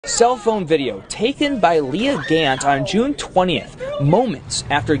Cell phone video taken by Leah Gant on June 20th, moments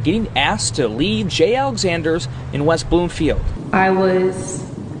after getting asked to leave J. Alexander's in West Bloomfield. I was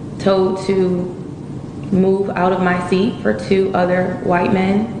told to move out of my seat for two other white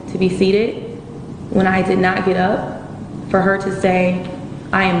men to be seated. When I did not get up, for her to say,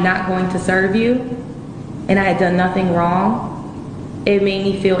 "I am not going to serve you," and I had done nothing wrong, it made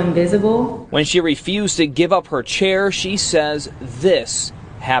me feel invisible. When she refused to give up her chair, she says this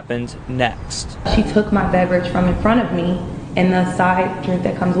happened next. She took my beverage from in front of me and the side drink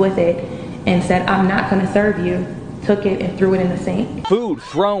that comes with it and said, "I'm not going to serve you," took it and threw it in the sink. Food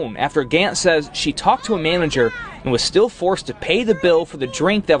thrown after Gant says she talked to a manager and was still forced to pay the bill for the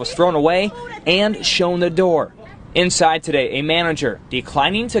drink that was thrown away and shown the door. Inside today, a manager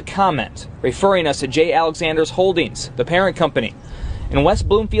declining to comment, referring us to J. Alexander's Holdings, the parent company, and West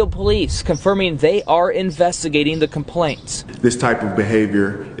Bloomfield Police confirming they are investigating the complaints. This type of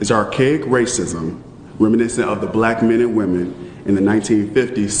behavior is archaic racism, reminiscent of the black men and women in the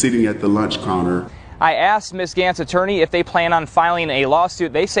 1950s sitting at the lunch counter. I asked Ms. Gant's attorney if they plan on filing a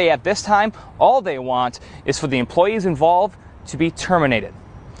lawsuit. They say at this time, all they want is for the employees involved to be terminated.